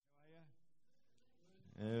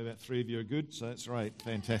about 3 of you are good, so that's right.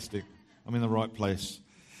 Fantastic. I'm in the right place.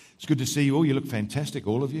 It's good to see you all. You look fantastic,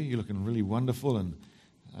 all of you. You're looking really wonderful and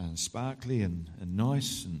sparkly and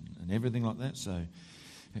nice and everything like that. So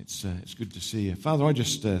it's good to see you. Father, I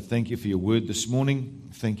just thank you for your word this morning.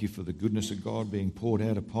 Thank you for the goodness of God being poured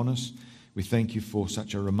out upon us. We thank you for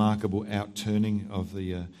such a remarkable outturning of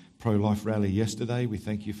the pro-life rally yesterday. We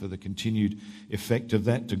thank you for the continued effect of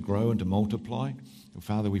that to grow and to multiply. And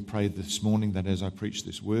Father, we pray this morning that as I preach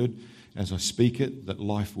this word, as I speak it, that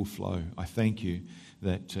life will flow. I thank you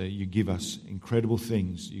that you give us incredible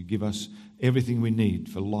things. You give us everything we need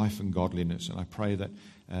for life and godliness. And I pray that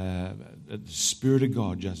the Spirit of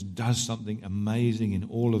God just does something amazing in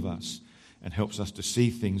all of us and helps us to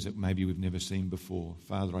see things that maybe we've never seen before.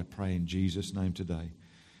 Father, I pray in Jesus' name today.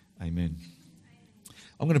 Amen.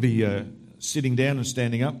 I'm going to be sitting down and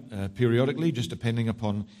standing up periodically, just depending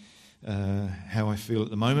upon how I feel at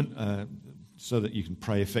the moment, so that you can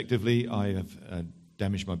pray effectively. I have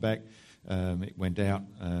damaged my back. It went out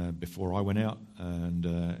before I went out, and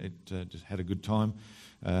it just had a good time.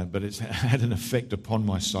 But it's had an effect upon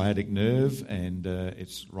my sciatic nerve, and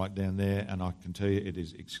it's right down there, and I can tell you it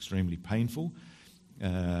is extremely painful.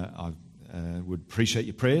 I would appreciate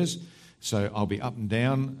your prayers. So I'll be up and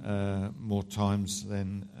down more times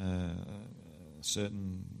than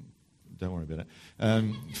certain... Don't worry about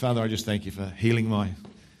it. Father, I just thank you for healing my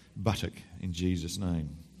buttock in Jesus'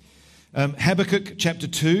 name. Habakkuk chapter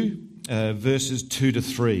 2, verses 2 to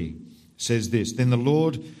 3 says this: Then the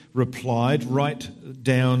Lord replied, Write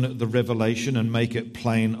down the revelation and make it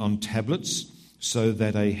plain on tablets, so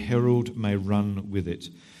that a herald may run with it.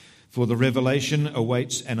 For the revelation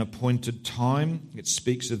awaits an appointed time. It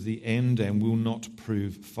speaks of the end and will not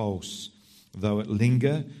prove false. Though it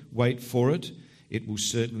linger, wait for it. It will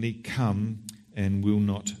certainly come and will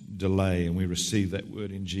not delay. And we receive that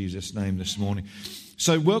word in Jesus' name this morning.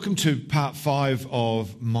 So welcome to part 5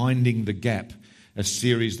 of Minding the Gap, a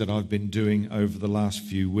series that I've been doing over the last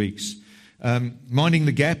few weeks. Minding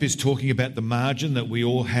the Gap is talking about the margin that we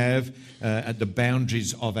all have at the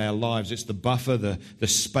boundaries of our lives. It's the buffer, the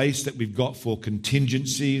space that we've got for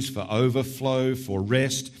contingencies, for overflow, for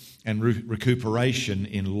rest and recuperation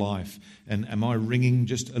in life. And am I ringing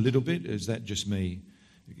just a little bit? Is that just me?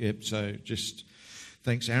 Yep, so just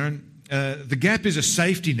thanks, Aaron. The gap is a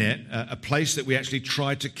safety net, a place that we actually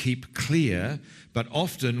try to keep clear, but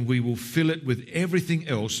often we will fill it with everything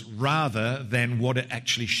else rather than what it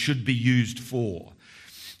actually should be used for.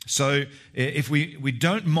 So if we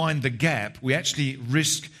don't mind the gap, we actually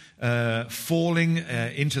risk falling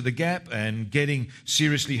into the gap and getting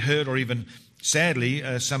seriously hurt, or even sadly,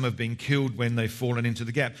 some have been killed when they've fallen into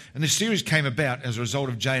the gap. And this series came about as a result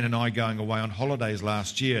of Jane and I going away on holidays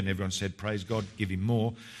last year, and everyone said, praise God, give him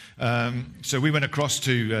more. So we went across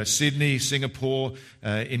to Sydney, Singapore,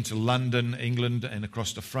 into London, England, and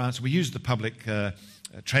across to France. We used the public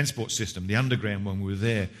transport system, the underground, when we were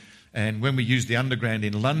there. And when we used the underground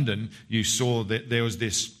in London, you saw that there was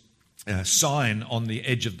this sign on the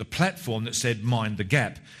edge of the platform that said, mind the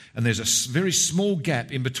gap. And there's a very small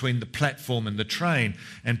gap in between the platform and the train,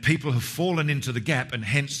 and people have fallen into the gap, and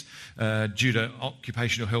hence, due to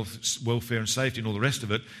occupational health, welfare and safety and all the rest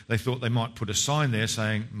of it, they thought they might put a sign there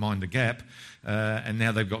saying, mind the gap. And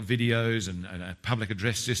now they've got videos and public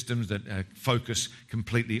address systems that focus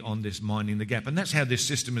completely on this minding the gap. And that's how this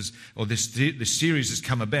system is, or this series has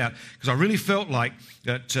come about, because I really felt like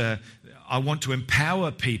that I want to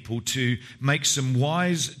empower people to make some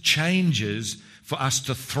wise changes for us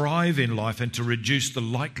to thrive in life and to reduce the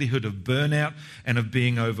likelihood of burnout and of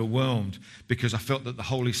being overwhelmed, because I felt that the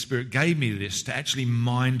Holy Spirit gave me this to actually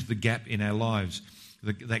mind the gap in our lives.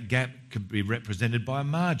 That gap could be represented by a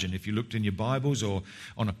margin. If you looked in your Bibles or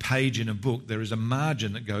on a page in a book, there is a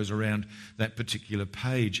margin that goes around that particular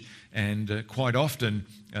page. And quite often,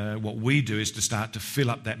 what we do is to start to fill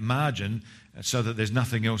up that margin so that there's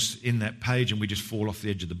nothing else in that page and we just fall off the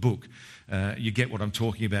edge of the book. You get what I'm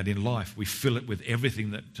talking about in life. We fill it with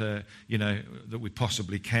everything that, that we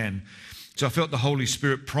possibly can. So I felt the Holy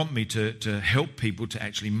Spirit prompt me to help people to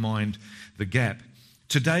actually mind the gap.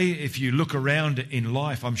 Today, if you look around in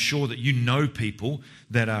life, I'm sure that you know people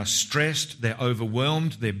that are stressed, they're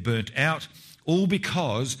overwhelmed, they're burnt out, all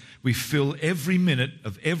because we fill every minute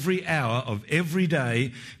of every hour of every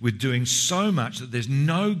day with doing so much that there's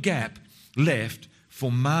no gap left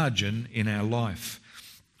for margin in our life.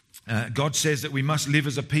 God says that we must live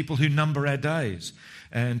as a people who number our days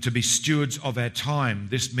and to be stewards of our time.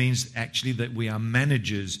 This means actually that we are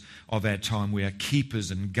managers of our time. We are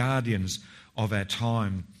keepers and guardians of our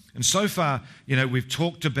time. And so far, we've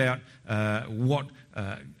talked about what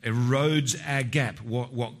erodes our gap,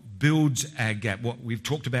 what builds our gap. What we've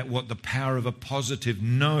talked about, what the power of a positive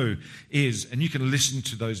no is. And you can listen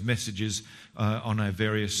to those messages on our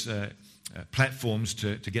various platforms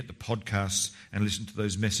to get the podcasts and listen to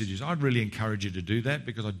those messages. I'd really encourage you to do that,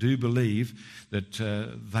 because I do believe that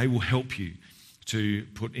they will help you to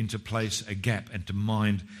put into place a gap and to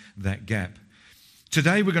mind that gap.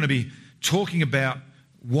 Today we're going to be talking about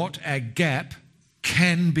what our gap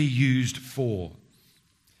can be used for,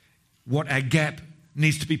 what our gap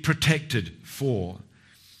needs to be protected for.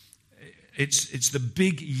 It's the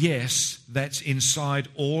big yes that's inside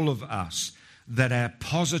all of us, that our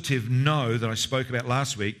positive no that I spoke about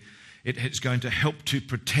last week, it's going to help to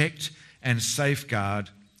protect and safeguard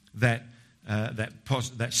that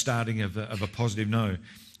starting of a positive no.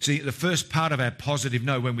 See, the first part of our positive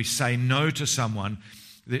no, when we say no to someone,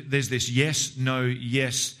 there's this yes, no,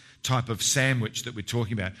 yes type of sandwich that we're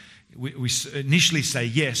talking about. We initially say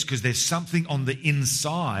yes because there's something on the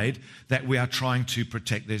inside that we are trying to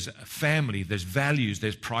protect. There's a family, there's values,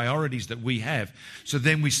 there's priorities that we have. So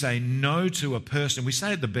then we say no to a person. We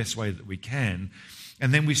say it the best way that we can.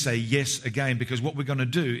 And then we say yes again, because what we're going to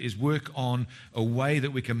do is work on a way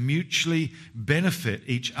that we can mutually benefit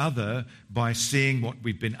each other by seeing what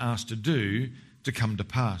we've been asked to do to come to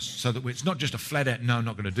pass. So that it's not just a flat out, no, I'm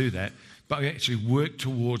not going to do that, but we actually work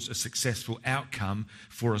towards a successful outcome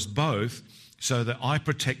for us both, so that I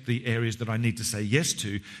protect the areas that I need to say yes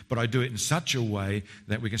to, but I do it in such a way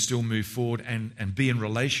that we can still move forward and be in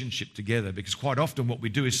relationship together. Because quite often what we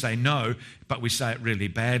do is say no, but we say it really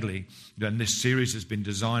badly. And this series has been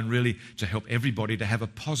designed really to help everybody to have a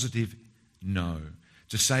positive no,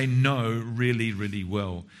 to say no really, really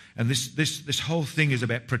well. And this whole thing is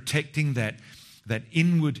about protecting that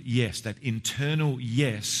inward yes, that internal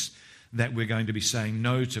yes, that we're going to be saying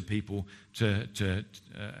no to people to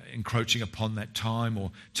encroaching upon that time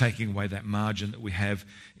or taking away that margin that we have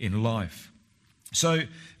in life. So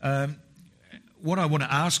what I want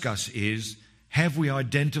to ask us is, have we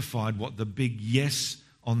identified what the big yes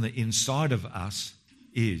on the inside of us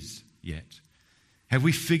is yet? Have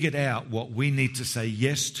we figured out what we need to say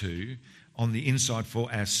yes to on the inside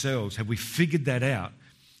for ourselves? Have we figured that out?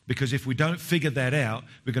 Because if we don't figure that out,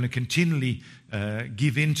 we're going to continually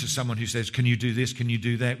give in to someone who says, can you do this, can you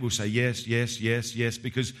do that? We'll say yes, yes, yes, yes,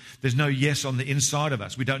 because there's no yes on the inside of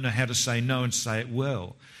us. We don't know how to say no and say it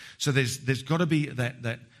well. So there's got to be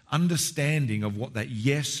that understanding of what that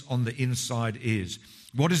yes on the inside is.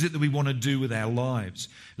 What is it that we want to do with our lives?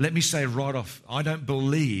 Let me say right off, I don't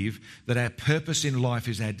believe that our purpose in life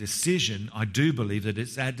is our decision. I do believe that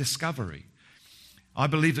it's our discovery. I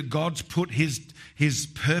believe that God's put His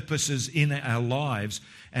purposes in our lives,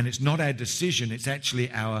 and it's not our decision, it's actually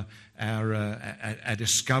our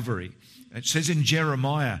discovery. It says in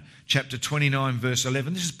Jeremiah chapter 29 verse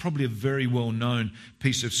 11, this is probably a very well-known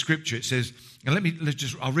piece of scripture. It says, and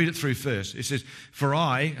I'll read it through first. It says, for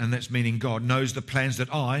I, and that's meaning God, knows the plans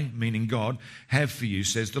that I, meaning God, have for you,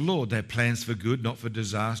 says the Lord. They're plans for good, not for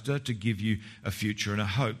disaster, to give you a future and a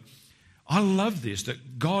hope. I love this,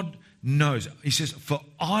 that God knows. He says, for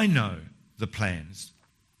I know the plans.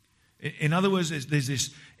 In other words, there's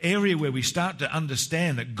this area where we start to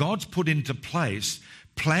understand that God's put into place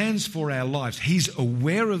plans for our lives. He's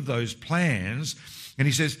aware of those plans, and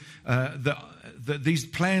He says that these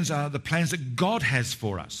plans are the plans that God has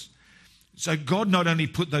for us. So God not only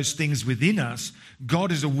put those things within us,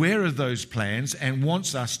 God is aware of those plans and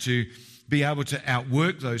wants us to be able to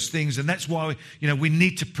outwork those things, and that's why we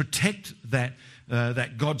need to protect that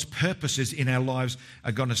God's purposes in our lives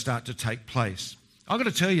are going to start to take place. I've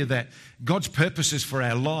got to tell you that God's purposes for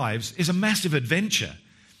our lives is a massive adventure.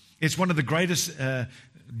 It's one of the greatest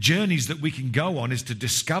journeys that we can go on, is to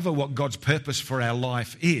discover what God's purpose for our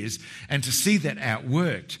life is and to see that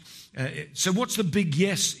outworked. So what's the big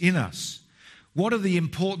yes in us? What are the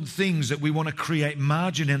important things that we want to create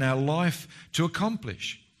margin in our life to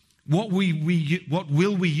accomplish? What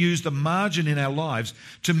will we use the margin in our lives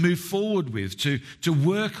to move forward with, to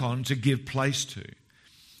work on, to give place to?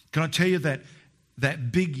 Can I tell you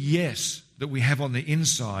that big yes that we have on the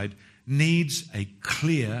inside needs a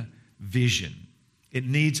clear vision. It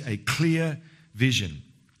needs a clear vision.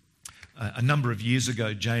 A number of years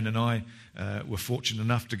ago, Jane and I were fortunate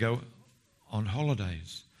enough to go on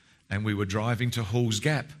holidays, and we were driving to Halls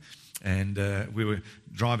Gap. And we were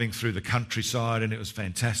driving through the countryside, and it was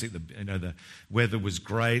fantastic. The weather was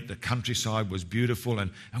great, the countryside was beautiful,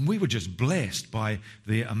 and we were just blessed by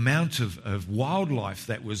the amount of wildlife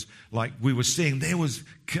that was like we were seeing. There was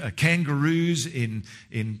kangaroos in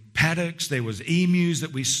paddocks, there was emus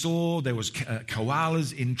that we saw, there was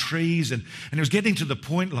koalas in trees, and it was getting to the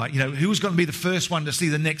point like, who was going to be the first one to see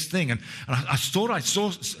the next thing? And I thought I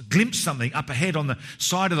saw glimpsed something up ahead on the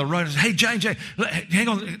side of the road. I said, hey, Jane, hang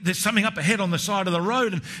on, there's something up ahead on the side of the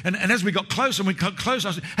road. And as we got closer,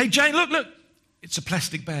 I said, hey, Jane, look, it's a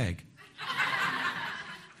plastic bag.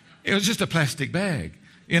 It was just a plastic bag,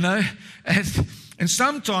 And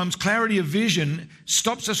sometimes clarity of vision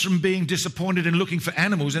stops us from being disappointed and looking for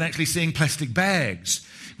animals and actually seeing plastic bags.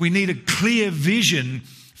 We need a clear vision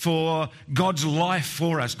for God's life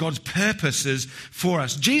for us, God's purposes for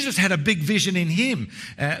us. Jesus had a big vision in him,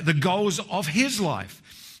 the goals of his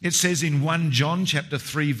life. It says in 1 John chapter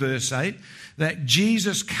 3, verse 8, that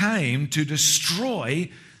Jesus came to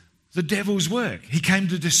destroy the devil's work. He came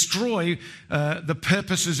to destroy the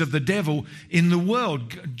purposes of the devil in the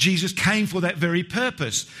world. Jesus came for that very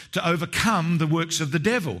purpose, to overcome the works of the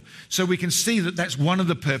devil. So we can see that that's one of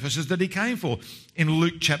the purposes that he came for. In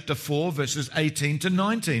Luke chapter 4, verses 18 to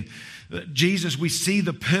 19, Jesus, we see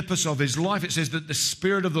the purpose of his life. It says that the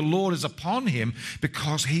Spirit of the Lord is upon him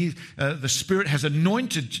because the Spirit has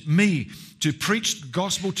anointed me to preach the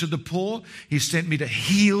gospel to the poor. He sent me to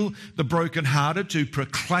heal the brokenhearted, to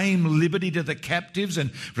proclaim liberty to the captives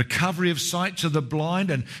and recovery of sight to the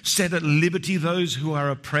blind, and set at liberty those who are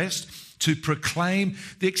oppressed, to proclaim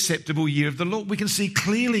the acceptable year of the Lord. We can see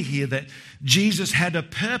clearly here that Jesus had a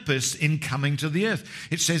purpose in coming to the earth.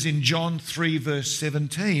 It says in John 3, verse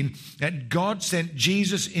 17, that God sent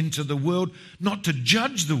Jesus into the world not to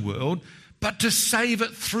judge the world, but to save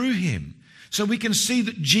it through him. So we can see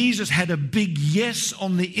that Jesus had a big yes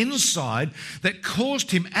on the inside that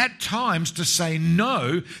caused him at times to say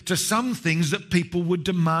no to some things that people were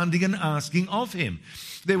demanding and asking of him.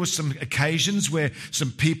 There were some occasions where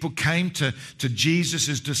some people came to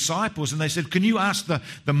Jesus' disciples and they said, can you ask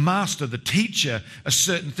the master, the teacher, a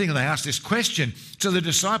certain thing? And they asked this question. So the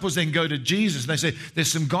disciples then go to Jesus and they say,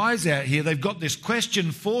 there's some guys out here, they've got this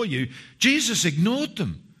question for you. Jesus ignored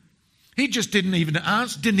them. He just didn't even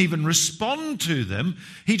ask, didn't even respond to them.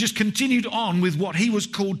 He just continued on with what he was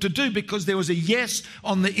called to do because there was a yes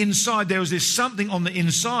on the inside. There was this something on the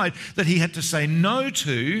inside that he had to say no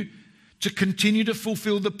to continue to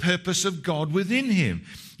fulfill the purpose of God within him.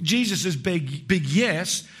 Jesus' big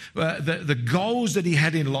yes, the goals that he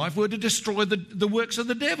had in life were to destroy the works of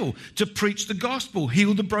the devil, to preach the gospel,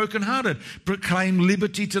 heal the brokenhearted, proclaim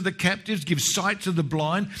liberty to the captives, give sight to the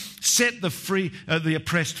blind, set the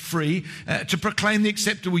oppressed free, to proclaim the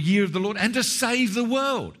acceptable year of the Lord, and to save the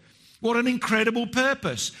world. What an incredible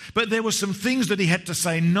purpose. But there were some things that he had to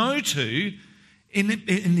say no to in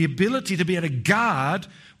the ability to be able to guard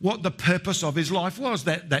what the purpose of his life was,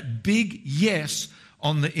 that big yes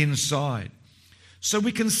on the inside. So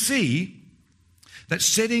we can see that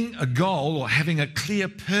setting a goal or having a clear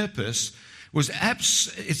purpose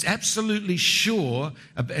it's absolutely sure,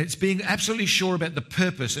 it's being absolutely sure about the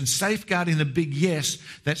purpose and safeguarding the big yes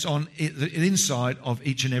that's on the inside of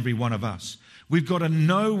each and every one of us. We've got to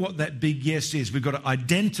know what that big yes is. We've got to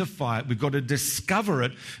identify it. We've got to discover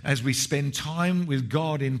it as we spend time with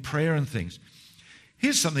God in prayer and things.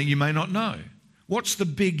 Here's something you may not know. What's the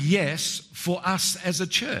big yes for us as a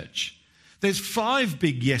church? There's 5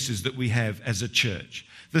 big yeses that we have as a church.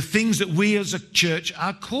 The things that we as a church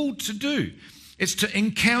are called to do. It's to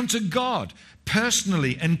encounter God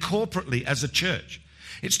personally and corporately as a church.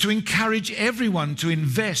 It's to encourage everyone to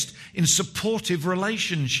invest in supportive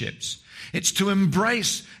relationships. It's to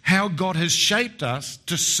embrace how God has shaped us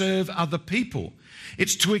to serve other people.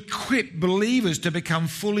 It's to equip believers to become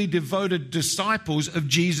fully devoted disciples of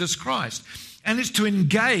Jesus Christ. And it's to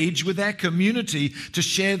engage with our community to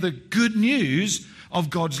share the good news of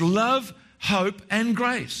God's love, hope, and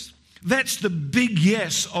grace. That's the big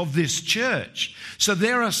yes of this church. So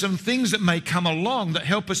there are some things that may come along that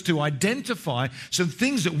help us to identify some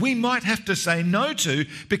things that we might have to say no to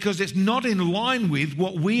because it's not in line with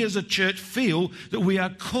what we as a church feel that we are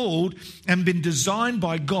called and been designed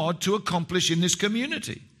by God to accomplish in this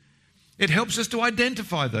community. It helps us to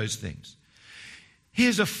identify those things.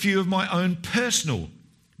 Here's a few of my own personal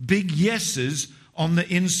big yeses on the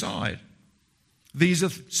inside. These are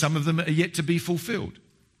some of them are yet to be fulfilled.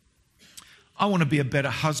 I want to be a better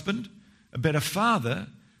husband, a better father,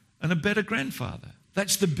 and a better grandfather.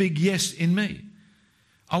 That's the big yes in me.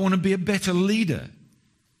 I want to be a better leader.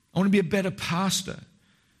 I want to be a better pastor.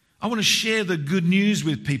 I want to share the good news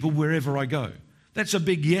with people wherever I go. That's a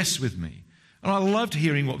big yes with me. And I loved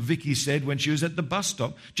hearing what Vicky said when she was at the bus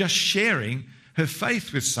stop, just sharing her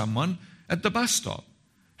faith with someone at the bus stop.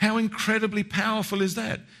 How incredibly powerful is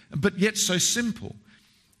that? But yet so simple.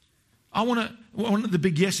 One of the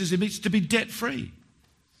big yeses in me is to be debt-free.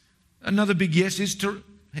 Another big yes is to,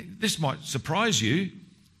 this might surprise you,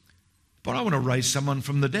 but I want to raise someone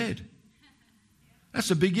from the dead.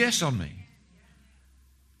 That's a big yes on me.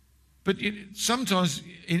 But sometimes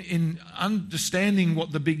in understanding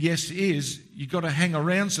what the big yes is, you've got to hang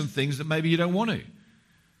around some things that maybe you don't want to.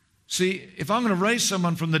 See, if I'm going to raise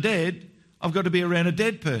someone from the dead, I've got to be around a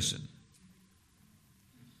dead person.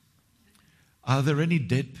 Are there any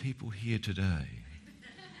dead people here today?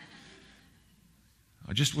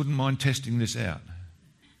 I just wouldn't mind testing this out.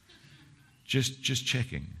 Just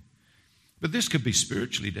checking. But this could be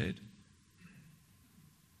spiritually dead.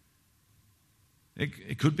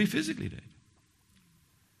 It could be physically dead.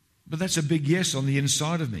 But that's a big yes on the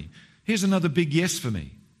inside of me. Here's another big yes for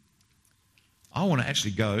me. I want to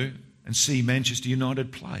actually go and see Manchester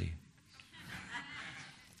United play.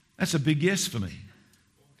 That's a big yes for me.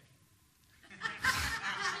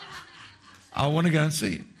 I want to go and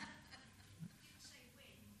see it.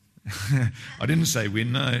 I didn't say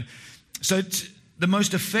win, no. So the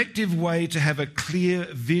most effective way to have a clear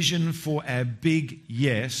vision for our big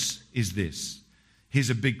yes is this. Here's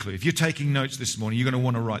a big clue. If you're taking notes this morning, you're going to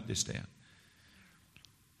want to write this down.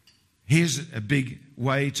 Here's a big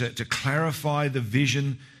way to clarify the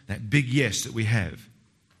vision, that big yes that we have.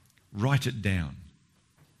 Write it down.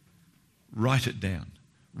 Write it down.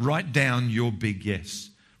 Write down your big yes.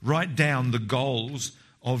 Write down the goals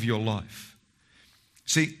of your life.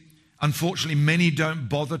 See, unfortunately, many don't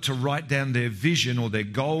bother to write down their vision or their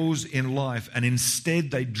goals in life, and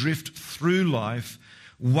instead they drift through life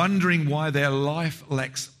wondering why their life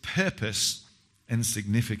lacks purpose and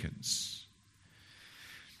significance.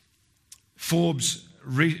 Forbes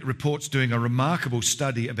reports doing a remarkable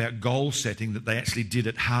study about goal setting that they actually did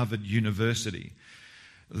at Harvard University.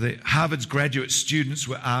 Harvard's graduate students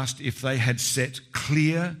were asked if they had set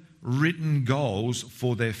clear, written goals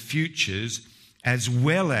for their futures, as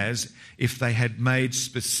well as if they had made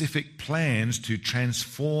specific plans to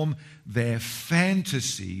transform their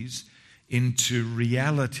fantasies into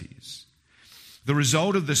realities. The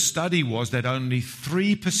result of the study was that only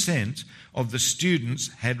 3% of the students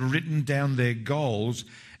had written down their goals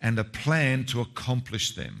and a plan to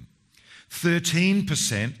accomplish them.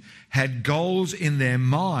 13% had goals in their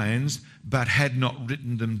minds but had not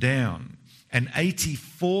written them down. And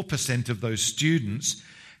 84% of those students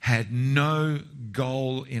had no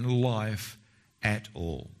goal in life at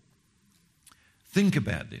all. Think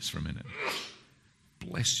about this for a minute.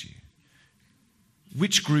 Bless you.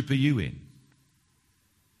 Which group are you in?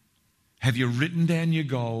 Have you written down your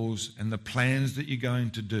goals and the plans that you're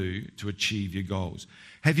going to do to achieve your goals?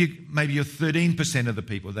 Have you, maybe you're 13% of the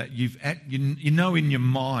people that you know in your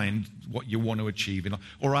mind what you want to achieve in life?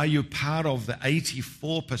 Or are you part of the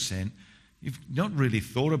 84%? You've not really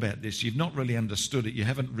thought about this. You've not really understood it. You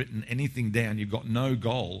haven't written anything down. You've got no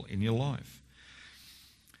goal in your life.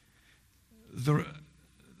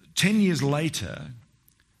 10 years later,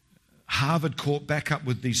 Harvard caught back up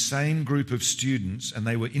with the same group of students and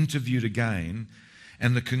they were interviewed again,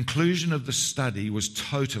 and the conclusion of the study was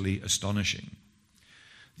totally astonishing.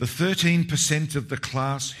 The 13% of the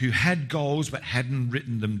class who had goals but hadn't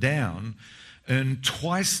written them down earned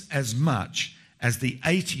twice as much as the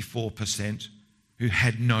 84% who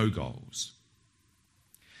had no goals.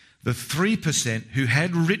 The 3% who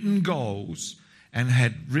had written goals and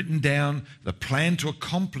had written down the plan to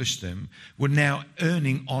accomplish them were now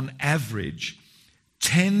earning on average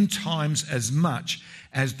 10 times as much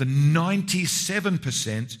as the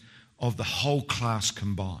 97% of the whole class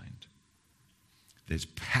combined. There's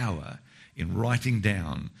power in writing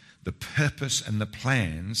down the purpose and the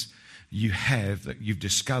plans you have that you've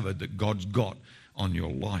discovered that God's got on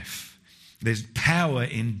your life. There's power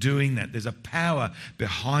in doing that. There's a power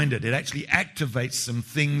behind it. It actually activates some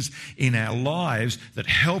things in our lives that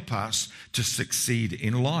help us to succeed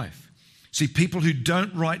in life. See, people who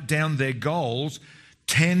don't write down their goals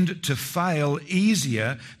tend to fail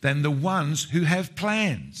easier than the ones who have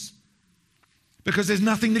plans, because there's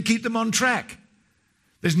nothing to keep them on track.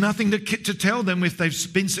 There's nothing to tell them if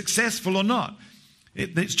they've been successful or not.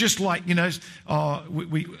 It's just like, you've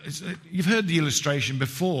heard the illustration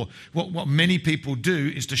before. What many people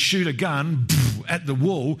do is to shoot a gun at the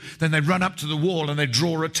wall, then they run up to the wall and they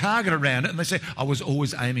draw a target around it and they say, I was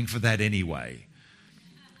always aiming for that anyway.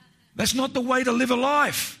 That's not the way to live a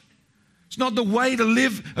life. It's not the way to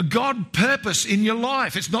live a God purpose in your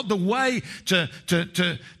life. It's not the way to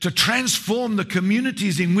transform the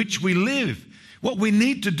communities in which we live. What we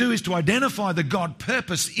need to do is to identify the God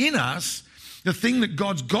purpose in us, the thing that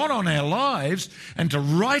God's got on our lives, and to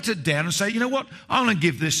write it down and say, you know what, I'm going to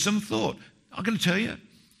give this some thought. I'm going to tell you,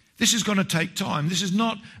 This is going to take time. This is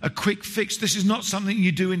not a quick fix. This is not something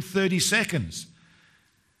you do in 30 seconds.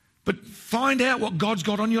 But find out what God's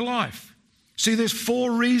got on your life. See, there's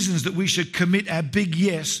 4 reasons that we should commit our big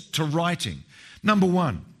yes to writing. Number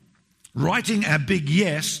 1, writing our big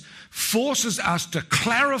yes forces us to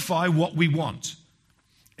clarify what we want.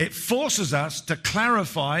 It forces us to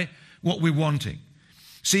clarify what we're wanting.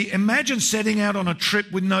 See, imagine setting out on a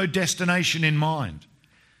trip with no destination in mind.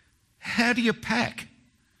 How do you pack?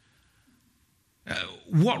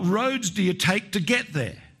 What roads do you take to get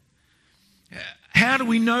there? How do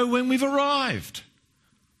we know when we've arrived?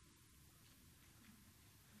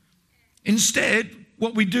 Instead,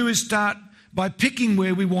 what we do is start by picking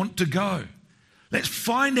where we want to go. Let's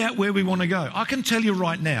find out where we want to go. I can tell you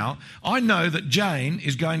right now, I know that Jane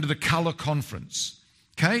is going to the Colour Conference.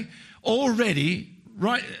 Okay? Already,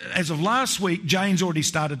 right as of last week, Jane's already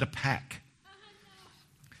started to pack.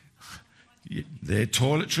 Their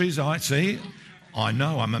toiletries, I see. I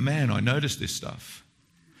know, I'm a man, I notice this stuff.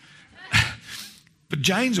 But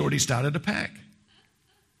Jane's already started to pack.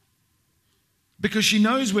 Because she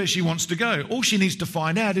knows where she wants to go. All she needs to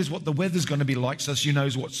find out is what the weather's going to be like so she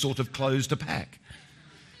knows what sort of clothes to pack.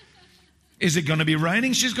 Is it going to be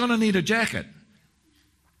raining? She's going to need a jacket.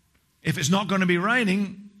 If it's not going to be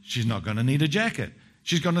raining, she's not going to need a jacket.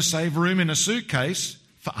 She's going to save room in a suitcase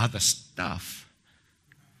for other stuff.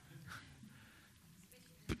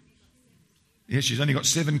 But, yeah, she's only got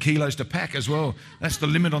 7 kilos to pack as well. That's the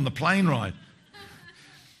limit on the plane ride.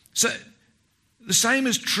 So the same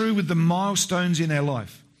is true with the milestones in our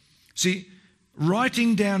life. See,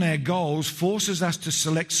 writing down our goals forces us to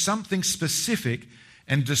select something specific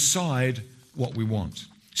and decide what we want.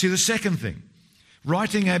 See, the second thing,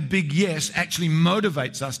 writing our big yes actually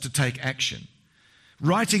motivates us to take action.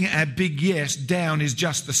 Writing our big yes down is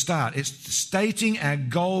just the start. It's stating our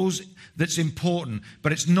goals that's important,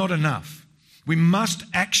 but it's not enough. We must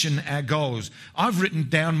action our goals. I've written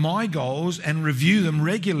down my goals and review them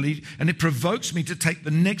regularly, and it provokes me to take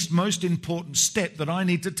the next most important step that I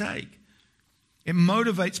need to take. It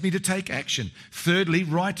motivates me to take action. Thirdly,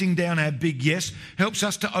 writing down our big yes helps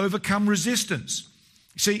us to overcome resistance.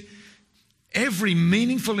 See, every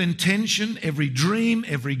meaningful intention, every dream,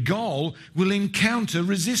 every goal will encounter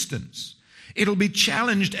resistance. It'll be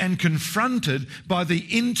challenged and confronted by the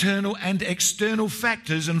internal and external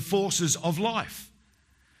factors and forces of life.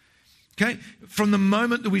 Okay? From the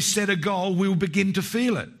moment that we set a goal, we'll begin to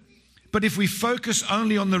feel it. But if we focus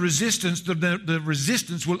only on the resistance, the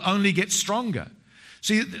resistance will only get stronger.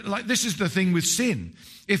 See, like this is the thing with sin.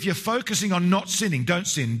 If you're focusing on not sinning, don't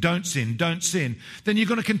sin, don't sin, don't sin, then you're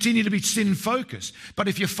going to continue to be sin-focused. But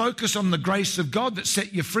if you focus on the grace of God that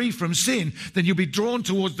set you free from sin, then you'll be drawn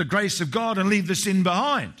towards the grace of God and leave the sin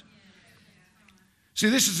behind. See,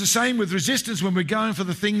 this is the same with resistance when we're going for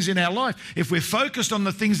the things in our life. If we're focused on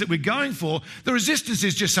the things that we're going for, the resistance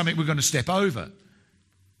is just something we're going to step over.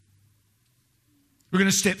 We're going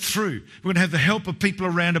to step through. We're going to have the help of people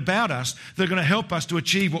around about us that are going to help us to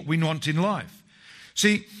achieve what we want in life.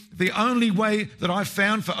 See, the only way that I've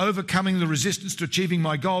found for overcoming the resistance to achieving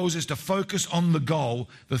my goals is to focus on the goal,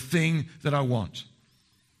 the thing that I want.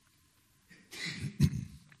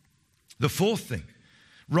 The fourth thing,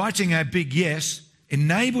 writing our big yes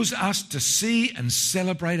enables us to see and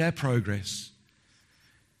celebrate our progress.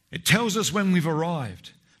 It tells us when we've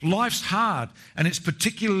arrived. Life's hard, and it's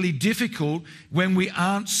particularly difficult when we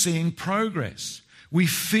aren't seeing progress. We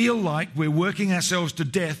feel like we're working ourselves to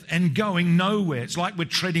death and going nowhere. It's like we're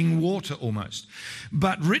treading water almost.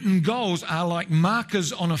 But written goals are like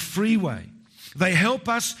markers on a freeway. They help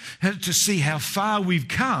us to see how far we've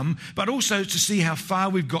come, but also to see how far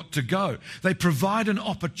we've got to go. They provide an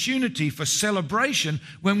opportunity for celebration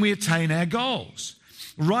when we attain our goals.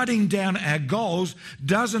 Writing down our goals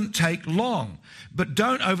doesn't take long, but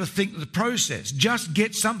don't overthink the process. Just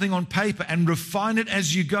get something on paper and refine it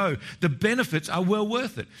as you go. The benefits are well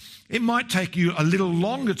worth it. It might take you a little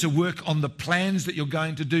longer to work on the plans that you're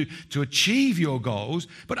going to do to achieve your goals,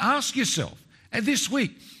 but ask yourself, and this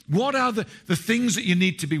week, what are the things that you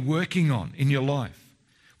need to be working on in your life?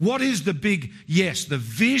 What is the big yes, the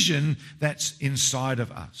vision that's inside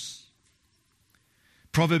of us?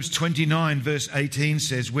 Proverbs 29 verse 18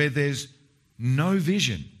 says, where there's no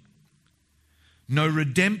vision, no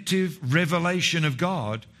redemptive revelation of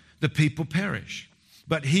God, the people perish.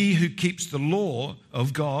 But he who keeps the law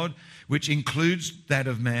of God, which includes that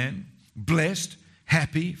of man, blessed,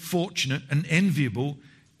 happy, fortunate, and enviable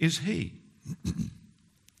is he.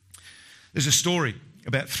 There's a story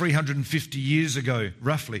about 350 years ago,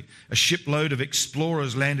 roughly. A shipload of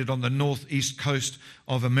explorers landed on the northeast coast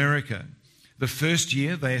of America. The first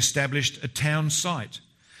year, they established a town site.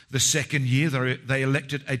 The second year, they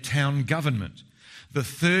elected a town government. The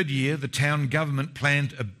third year, the town government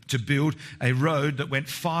planned to build a road that went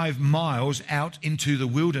 5 miles out into the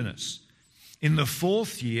wilderness. In the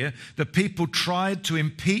fourth year, the people tried to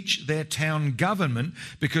impeach their town government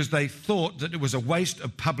because they thought that it was a waste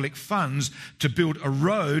of public funds to build a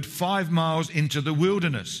road 5 miles into the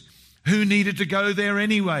wilderness. Who needed to go there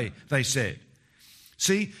anyway, they said.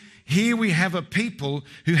 See, here we have a people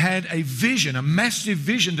who had a vision, a massive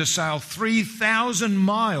vision to sail 3,000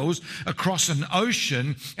 miles across an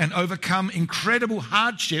ocean and overcome incredible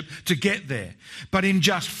hardship to get there. But in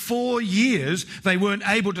just 4 years, they weren't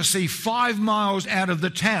able to see 5 miles out of the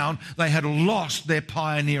town. They had lost their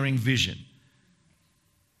pioneering vision.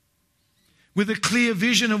 With a clear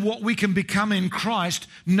vision of what we can become in Christ,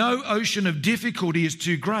 no ocean of difficulty is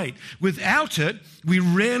too great. Without it, we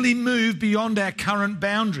rarely move beyond our current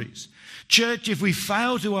boundaries. Church, if we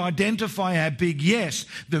fail to identify our big yes,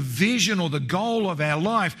 the vision or the goal of our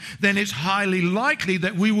life, then it's highly likely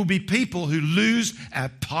that we will be people who lose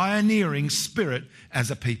our pioneering spirit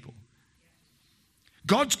as a people.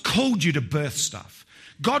 God's called you to birth stuff.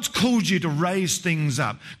 God's called you to raise things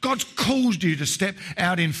up. God's called you to step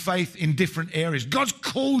out in faith in different areas. God's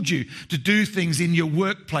called you to do things in your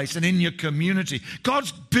workplace and in your community.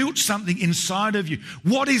 God's built something inside of you.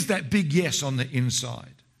 What is that big yes on the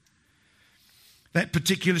inside? That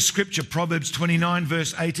particular scripture, Proverbs 29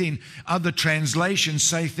 verse 18, other translations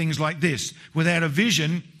say things like this: without a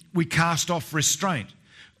vision, we cast off restraint.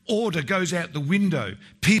 Order goes out the window.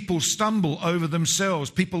 People stumble over themselves.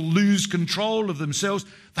 People lose control of themselves.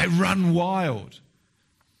 They run wild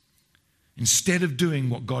instead of doing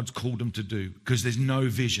what God's called them to do, because there's no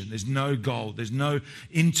vision, there's no goal, there's no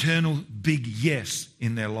internal big yes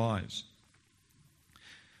in their lives.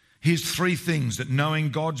 Here's 3 things that knowing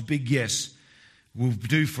God's big yes will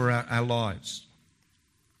do for our lives.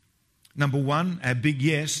 Number 1, our big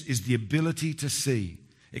yes is the ability to see.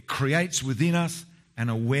 It creates within us an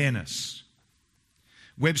awareness.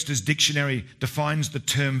 Webster's dictionary defines the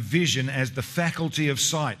term vision as the faculty of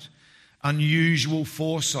sight, unusual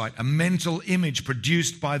foresight, a mental image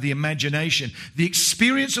produced by the imagination, the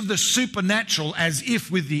experience of the supernatural as if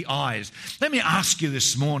with the eyes. Let me ask you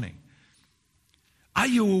this morning, are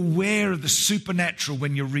you aware of the supernatural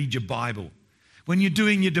when you read your Bible? When you're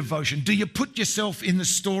doing your devotion, do you put yourself in the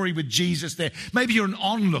story with Jesus there? Maybe you're an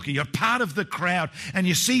onlooker, you're part of the crowd, and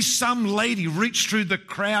you see some lady reach through the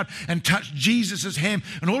crowd and touch Jesus' hem,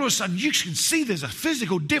 and all of a sudden you can see there's a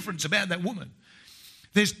physical difference about that woman.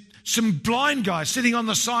 There's some blind guys sitting on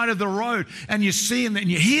the side of the road, and you see them, and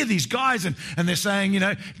you hear these guys, and they're saying,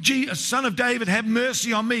 Son of David, have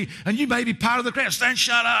mercy on me. And you may be part of the crowd saying,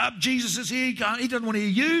 shut up, Jesus is here, he doesn't want to hear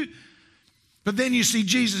you. But then you see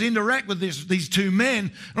Jesus interact with these 2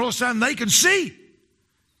 men, and all of a sudden they can see.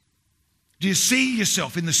 Do you see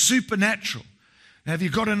yourself in the supernatural? Have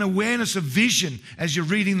you got an awareness of vision as you're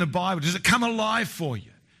reading the Bible? Does it come alive for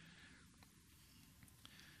you?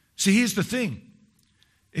 See, here's the thing.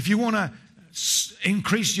 If you want to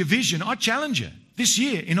increase your vision, I challenge you. This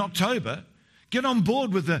year, in October, get on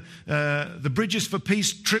board with the Bridges for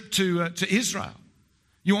Peace trip to Israel.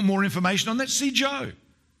 You want more information on that? See Joe.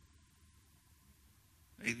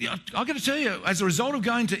 I've got to tell you, as a result of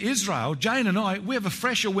going to Israel, Jane and I, we have a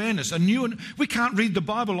fresh awareness, we can't read the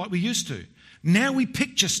Bible like we used to. Now we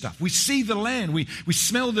picture stuff. We see the land. We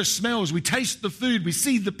smell the smells. We taste the food. We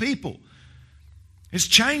see the people. It's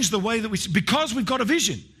changed the way that because we've got a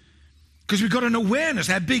vision. Because we've got an awareness.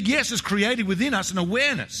 Our big yes has created within us an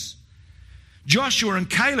awareness. Joshua and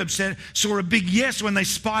Caleb saw a big yes when they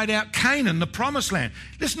spied out Canaan, the promised land.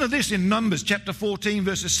 Listen to this in Numbers chapter 14,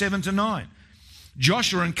 verses 7 to 9.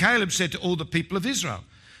 Joshua and Caleb said to all the people of Israel,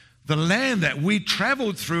 the land that we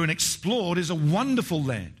traveled through and explored is a wonderful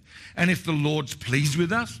land. And if the Lord's pleased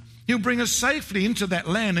with us, he'll bring us safely into that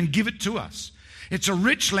land and give it to us. It's a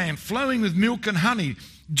rich land flowing with milk and honey.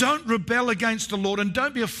 Don't rebel against the Lord and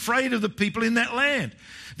don't be afraid of the people in that land.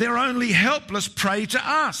 They're only helpless prey to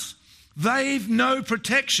us. They've no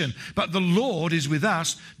protection, but the Lord is with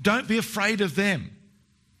us. Don't be afraid of them.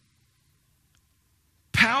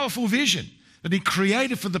 Powerful vision that he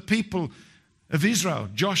created for the people of Israel,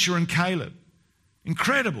 Joshua and Caleb.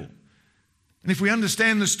 Incredible. And if we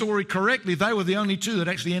understand the story correctly, they were the only 2 that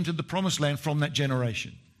actually entered the promised land from that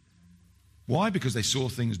generation. Why? Because they saw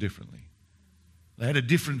things differently. They had a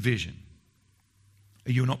different vision.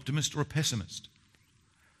 Are you an optimist or a pessimist?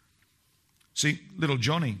 See, little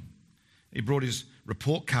Johnny, he brought his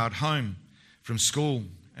report card home from school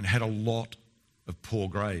and had a lot of poor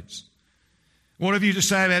grades. What have you to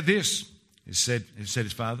say about this? He said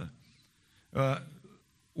his father.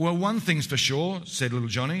 Well, one thing's for sure, said little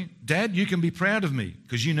Johnny. Dad, you can be proud of me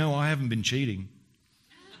because you know I haven't been cheating.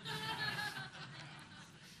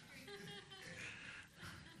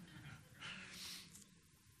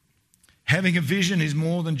 Having a vision is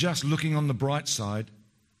more than just looking on the bright side.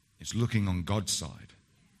 It's looking on God's side.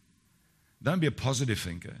 Don't be a positive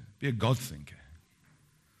thinker. Be a God thinker.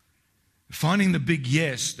 Finding the big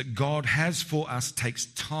yes that God has for us takes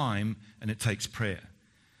time and it takes prayer.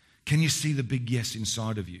 Can you see the big yes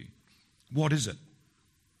inside of you? What is it?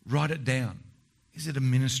 Write it down. Is it a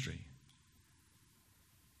ministry?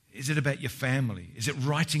 Is it about your family? Is it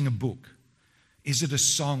writing a book? Is it a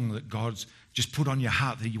song that God's just put on your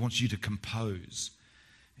heart that He wants you to compose?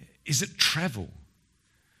 Is it travel?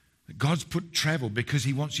 God's put travel because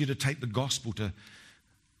He wants you to take the gospel to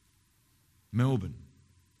Melbourne.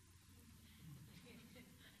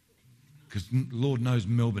 Because Lord knows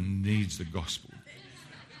Melbourne needs the gospel.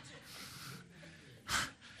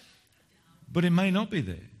 But it may not be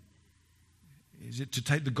there. Is it to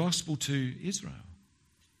take the gospel to Israel?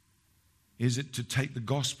 Is it to take the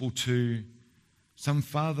gospel to some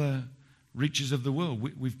farther reaches of the world?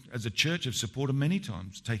 We've, as a church, have supported many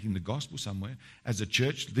times taking the gospel somewhere. As a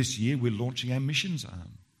church, this year we're launching our missions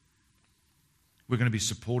arm. We're going to be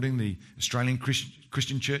supporting the Australian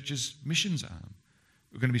Christian Church's missions arm.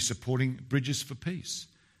 We're going to be supporting Bridges for Peace.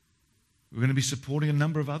 We're going to be supporting a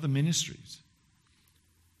number of other ministries.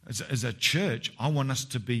 As a church, I want us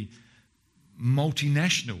to be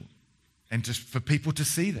multinational and for people to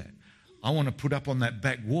see that. I want to put up on that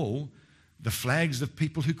back wall the flags of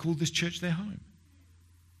people who call this church their home.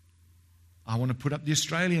 I want to put up the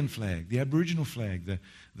Australian flag, the Aboriginal flag,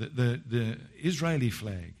 the Israeli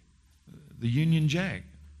flag, the Union Jack,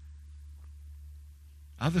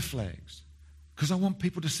 other flags. Because I want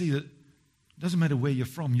people to see that it doesn't matter where you're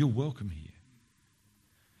from, you're welcome here.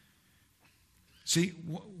 See,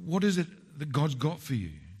 what is it that God's got for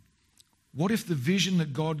you? What if the vision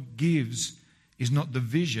that God gives is not the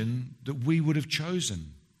vision that we would have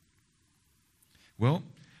chosen? Well,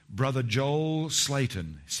 Brother Joel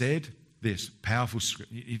Slayton said this, powerful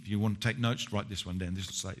script. If you want to take notes, write this one down. This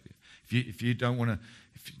will save you. If you don't want to,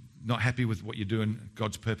 if you're not happy with what you're doing,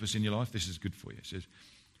 God's purpose in your life, this is good for you. It says,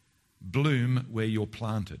 bloom where you're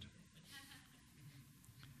planted.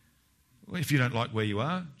 Well, if you don't like where you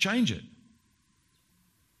are, change it.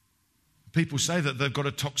 People say that they've got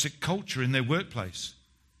a toxic culture in their workplace.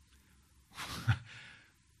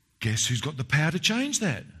 Guess who's got the power to change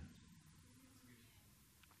that?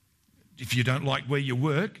 If you don't like where you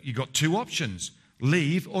work, you've got two options: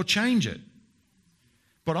 leave or change it.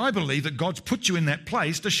 But I believe that God's put you in that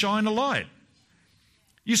place to shine a light.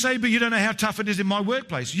 You say, but you don't know how tough it is in my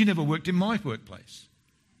workplace. You never worked in my workplace.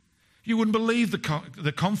 You wouldn't believe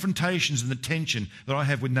the confrontations and the tension that I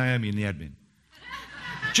have with Naomi in the admin.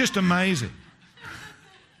 Just amazing.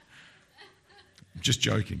 Just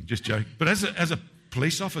joking. But as a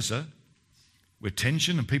police officer, where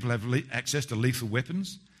tension and people have access to lethal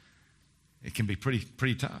weapons, it can be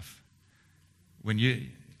pretty tough. When you,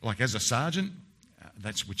 like as a sergeant,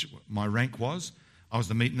 that's which my rank was, I was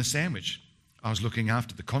the meat and the sandwich. I was looking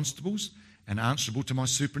after the constables and answerable to my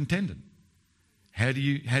superintendent. How do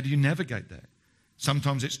you navigate that?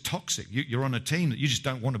 Sometimes it's toxic. You're on a team that you just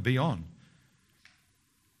don't want to be on.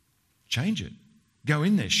 Change it. Go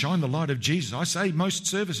in there. Shine the light of Jesus. I say most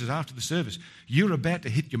services after the service, you're about to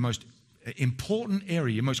hit your most important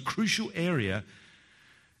area, your most crucial area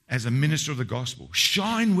as a minister of the gospel.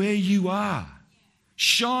 Shine where you are.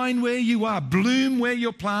 Shine where you are. Bloom where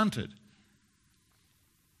you're planted.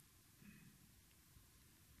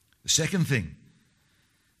 The second thing,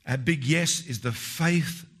 our big yes is the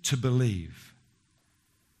faith to believe.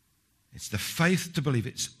 It's the faith to believe.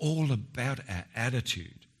 It's all about our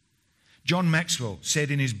attitude. John Maxwell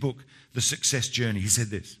said in his book, The Success Journey, he said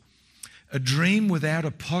this: a dream without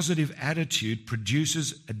a positive attitude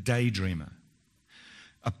produces a daydreamer.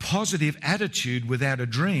 A positive attitude without a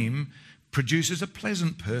dream produces a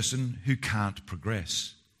pleasant person who can't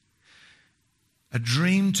progress. A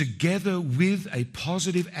dream together with a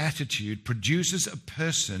positive attitude produces a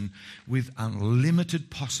person with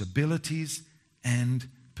unlimited possibilities and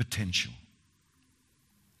potential.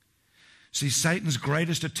 See, Satan's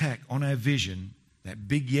greatest attack on our vision, that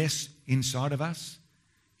big yes inside of us,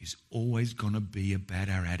 is always going to be about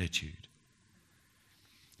our attitude.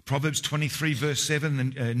 Proverbs 23 verse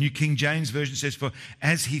 7, the New King James Version says, for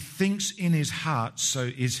as he thinks in his heart, so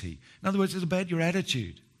is he. In other words, it's about your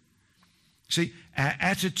attitude. See, our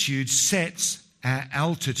attitude sets our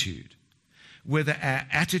altitude. Whether our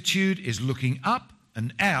attitude is looking up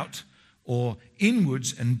and out or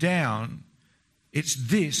inwards and down, it's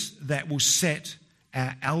this that will set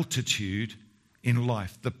our altitude in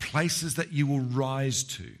life, the places that you will rise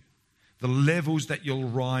to, the levels that you'll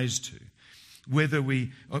rise to. Either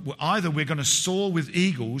we're going to soar with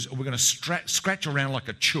eagles or we're going to scratch around like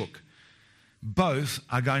a chook. Both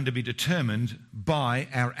are going to be determined by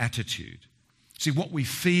our attitude. See, what we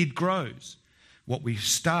feed grows. What we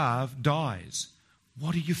starve dies.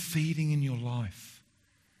 What are you feeding in your life?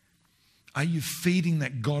 Are you feeding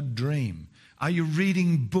that God dream? Are you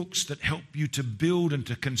reading books that help you to build and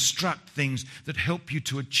to construct things that help you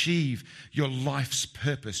to achieve your life's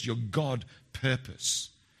purpose, your God purpose?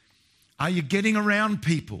 Are you getting around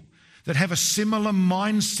people that have a similar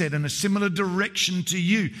mindset and a similar direction to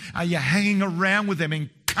you? Are you hanging around with them,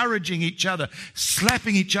 encouraging each other,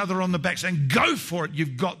 slapping each other on the back, saying, go for it,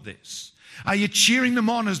 you've got this? Are you cheering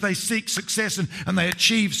them on as they seek success and they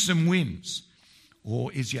achieve some wins?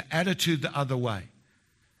 Or is your attitude the other way?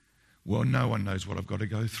 Well, no one knows what I've got to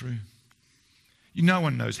go through. No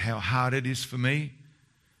one knows how hard it is for me.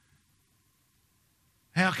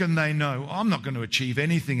 How can they know? I'm not going to achieve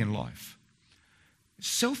anything in life.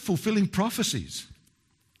 Self-fulfilling prophecies.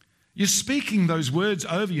 You're speaking those words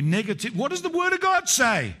over you, negative. What does the Word of God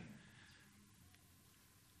say?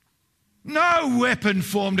 No weapon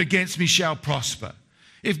formed against me shall prosper.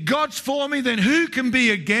 If God's for me, then who can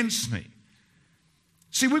be against me?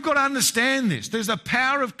 See, we've got to understand this. There's a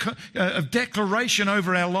power of declaration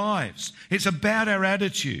over our lives. It's about our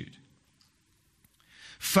attitude.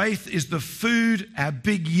 Faith is the food our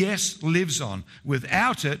big yes lives on.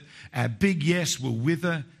 Without it, our big yes will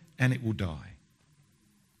wither and it will die.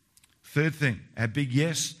 Third thing, our big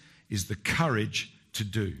yes is the courage to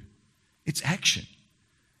do. It's action.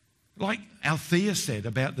 Like Althea said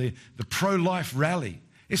about the pro-life rally.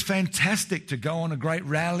 It's fantastic to go on a great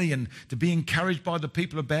rally and to be encouraged by the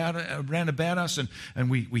people around about us. And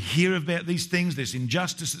we hear about these things, this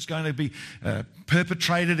injustice that's going to be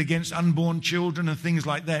perpetrated against unborn children and things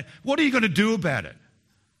like that. What are you going to do about it?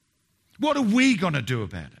 What are we going to do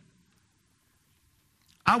about it?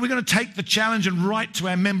 Are we going to take the challenge and write to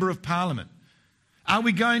our Member of Parliament? Are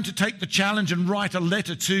we going to take the challenge and write a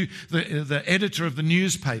letter to the editor of the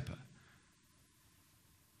newspaper?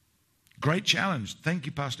 Great challenge. Thank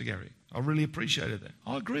you, Pastor Gary. I really appreciated that.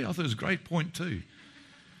 I agree. I thought it was a great point too.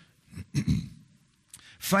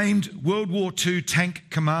 Famed World War II tank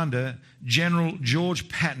commander General George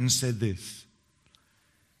Patton said this: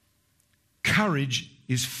 courage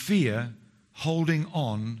is fear holding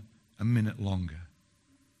on a minute longer.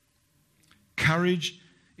 Courage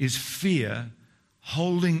is fear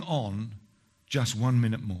holding on just 1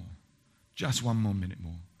 minute more. Just one more minute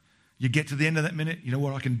more. You get to the end of that minute, you know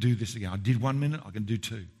what, I can do this again. I did 1 minute, I can do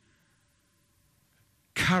 2.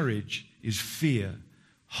 Courage is fear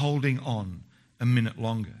holding on a minute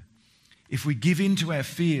longer. If we give in to our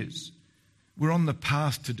fears, we're on the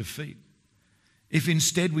path to defeat. If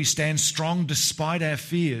instead we stand strong despite our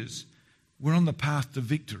fears, we're on the path to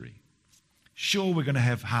victory. Sure, we're going to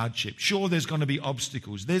have hardship. Sure, there's going to be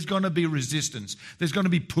obstacles. There's going to be resistance. There's going to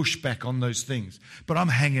be pushback on those things. But I'm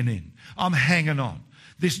hanging in. I'm hanging on.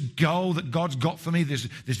 This goal that God's got for me, this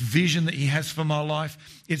vision that He has for my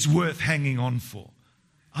life, it's worth hanging on for.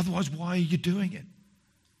 Otherwise, why are you doing it?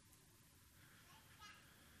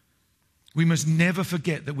 We must never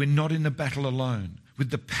forget that we're not in the battle alone.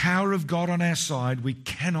 With the power of God on our side, we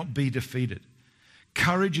cannot be defeated.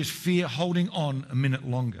 Courage is fear holding on a minute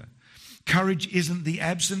longer. Courage isn't the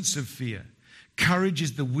absence of fear. Courage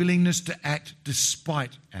is the willingness to act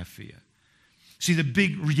despite our fear. See, the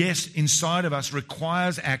big yes inside of us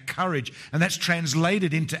requires our courage, and that's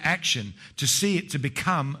translated into action to see it to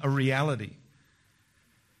become a reality.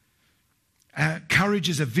 Courage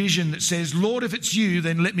is a vision that says, Lord, if it's you,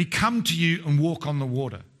 then let me come to you and walk on the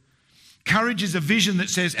water. Courage is a vision that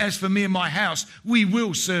says, as for me and my house, we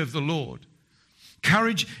will serve the Lord.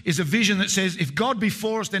 Courage is a vision that says, if God be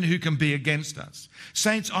for us, then who can be against us?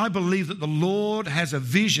 Saints, I believe that the Lord has a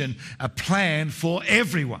vision, a plan for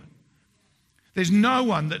everyone. There's no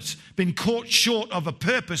one that's been caught short of a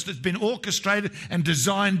purpose that's been orchestrated and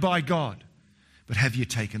designed by God. But have you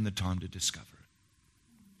taken the time to discover it?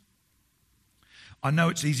 I know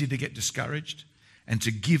it's easy to get discouraged and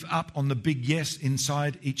to give up on the big yes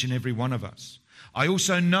inside each and every one of us. I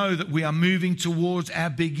also know that we are moving towards our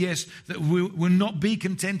big yes, that we will not be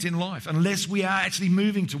content in life unless we are actually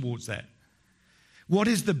moving towards that. What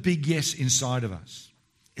is the big yes inside of us?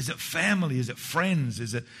 Is it family? Is it friends?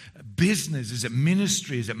 Is it business? Is it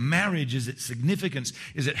ministry? Is it marriage? Is it significance?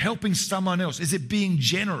 Is it helping someone else? Is it being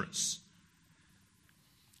generous?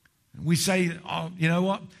 We say, oh, you know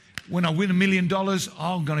what? When I win $1 million,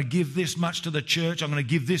 I'm going to give this much to the church. I'm going to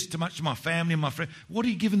give this much to my family and my friends. What are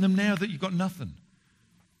you giving them now that you've got nothing?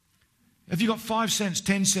 Have you got 5 cents,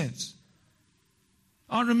 10 cents?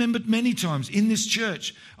 I remembered many times in this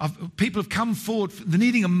church, people have come forward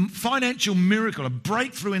needing a financial miracle, a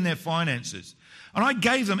breakthrough in their finances. And I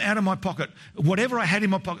gave them out of my pocket, whatever I had in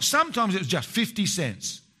my pocket. Sometimes it was just 50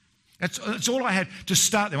 cents. That's all I had to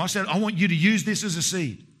start them. I said, I want you to use this as a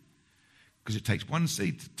seed. Because it takes one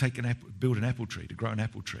seed to build an apple tree, to grow an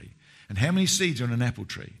apple tree. And how many seeds are in an apple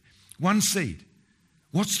tree? One seed.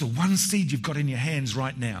 What's the one seed you've got in your hands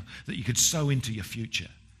right now that you could sow into your future?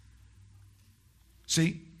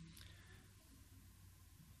 See,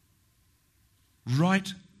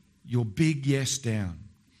 write your big yes down.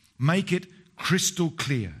 Make it crystal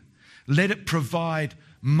clear. Let it provide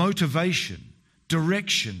motivation,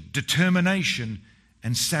 direction, determination,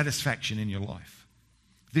 and satisfaction in your life.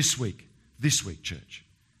 This week, church,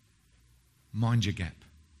 mind your gap.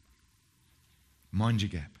 Mind your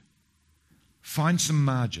gap. Find some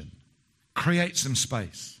margin. Create some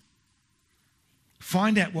space.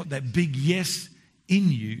 Find out what that big yes in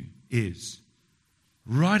you is.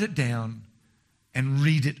 Write it down and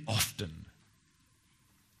read it often.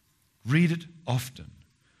 Read it often.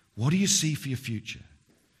 What do you see for your future?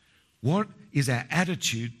 What is our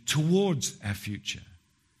attitude towards our future?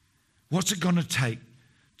 What's it going to take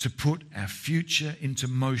to put our future into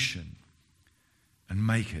motion and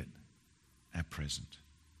make it our present?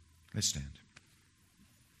 Let's stand.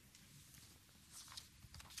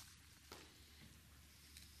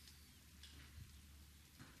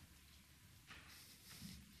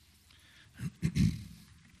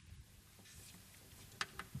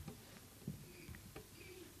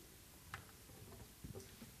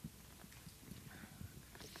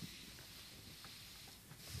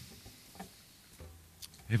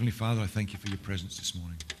 Heavenly Father, I thank you for your presence this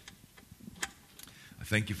morning. I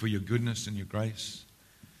thank you for your goodness and your grace,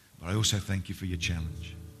 but I also thank you for your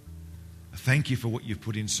challenge. I thank you for what you've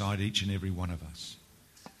put inside each and every one of us.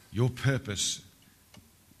 Your purpose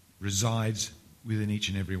resides within each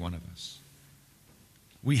and every one of us.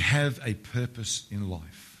 We have a purpose in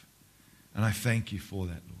life, and I thank you for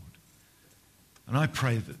that, Lord. And I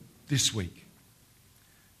pray that this week,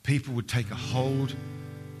 people would take a hold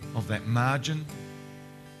of that margin,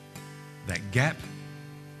 that gap,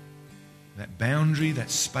 that boundary,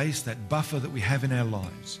 that space, that buffer that we have in our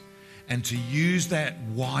lives, and to use that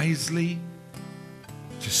wisely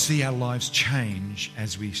to see our lives change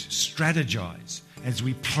as we strategize, as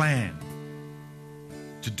we plan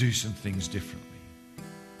to do some things differently.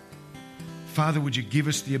 Father, would you give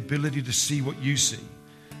us the ability to see what you see,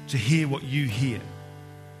 to hear what you hear,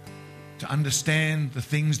 to understand the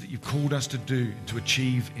things that you've called us to do and to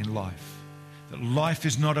achieve in life. That life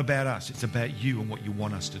is not about us, it's about you and what you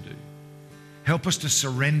want us to do. Help us to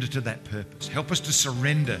surrender to that purpose. Help us to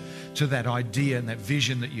surrender to that idea and that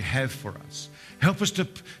vision that you have for us. Help us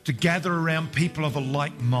to gather around people of a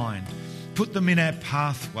like mind. Put them in our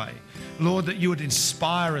pathway. Lord, that you would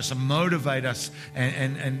inspire us and motivate us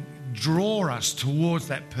and draw us towards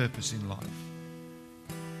that purpose in life.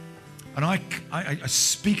 And I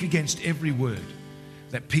speak against every word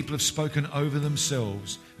that people have spoken over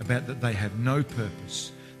themselves about that they have no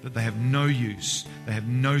purpose, that they have no use, they have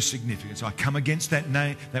no significance. I come against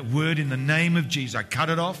that word in the name of Jesus. I cut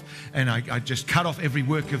it off, and I just cut off every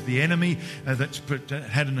work of the enemy that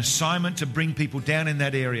had an assignment to bring people down in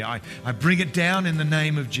that area. I bring it down in the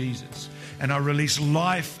name of Jesus. And I release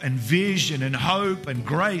life and vision and hope and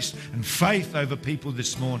grace and faith over people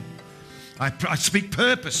this morning. I speak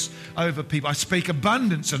purpose over people. I speak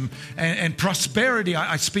abundance and prosperity.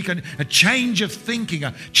 I speak a change of thinking,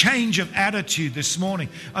 a change of attitude this morning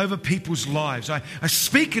over people's lives. I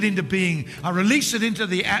speak it into being. I release it into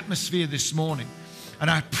the atmosphere this morning. And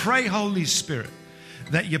I pray, Holy Spirit,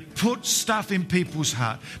 that you put stuff in people's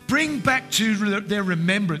heart. Bring back to their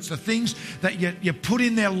remembrance the things that you put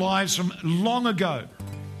in their lives from long ago.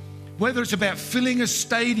 Whether it's about filling a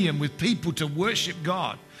stadium with people to worship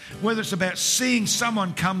God, whether it's about seeing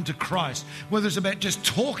someone come to Christ, whether it's about just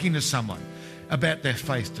talking to someone about their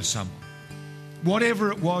faith to someone.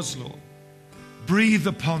 Whatever it was, Lord, breathe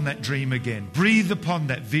upon that dream again. Breathe upon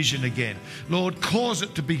that vision again. Lord, cause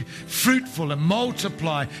it to be fruitful and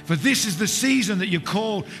multiply, for this is the season that you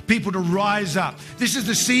call people to rise up. This is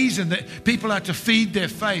the season that people are to feed their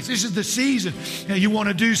faith. This is the season you want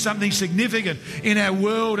to do something significant in our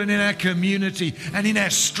world and in our community and in our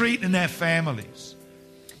street and our families.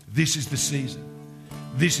 This is the season.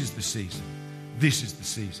 This is the season. This is the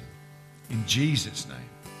season. In Jesus' name,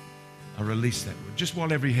 I release that word. Just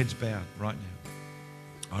while every head's bowed right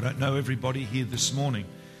now. I don't know everybody here this morning,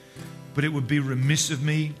 but it would be remiss of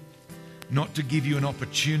me not to give you an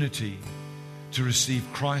opportunity to receive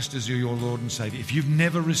Christ as your Lord and Savior, if you've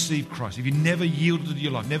never received Christ, if you've never yielded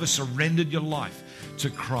your life, never surrendered your life to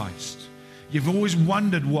Christ, you've always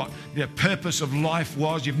wondered what the purpose of life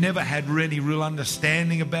was, you've never had any real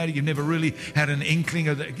understanding about it, you've never really had an inkling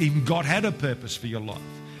of that even God had a purpose for your life.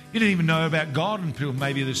 You didn't even know about God until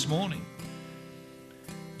maybe this morning.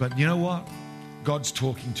 But you know what? God's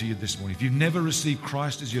talking to you this morning. If you've never received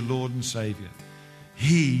Christ as your Lord and Savior,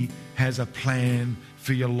 He has a plan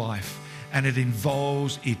for your life. And it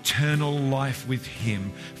involves eternal life with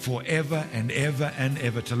Him forever and ever and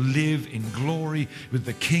ever, to live in glory with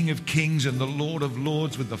the King of Kings and the Lord of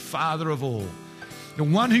Lords, with the Father of all. The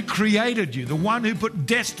one who created you, the one who put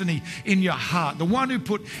destiny in your heart, the one who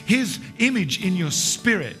put His image in your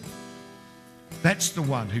spirit. That's the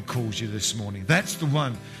one who calls you this morning. That's the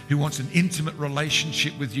one who wants an intimate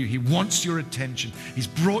relationship with you. He wants your attention. He's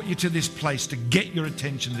brought you to this place to get your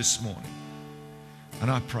attention this morning. And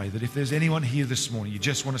I pray that if there's anyone here this morning, you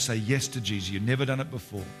just want to say yes to Jesus, you've never done it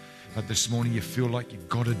before, but this morning you feel like you've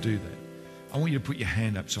got to do that, I want you to put your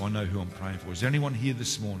hand up so I know who I'm praying for. Is there anyone here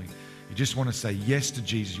this morning, you just want to say yes to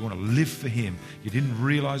Jesus, you want to live for Him, you didn't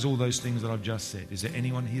realize all those things that I've just said? Is there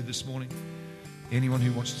anyone here this morning? Anyone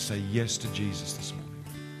who wants to say yes to Jesus this morning?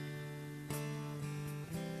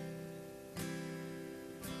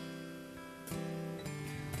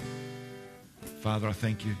 Father, I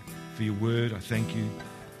thank you for your word. I thank you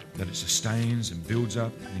that it sustains and builds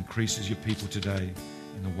up and increases your people today,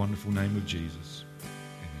 in the wonderful name of Jesus.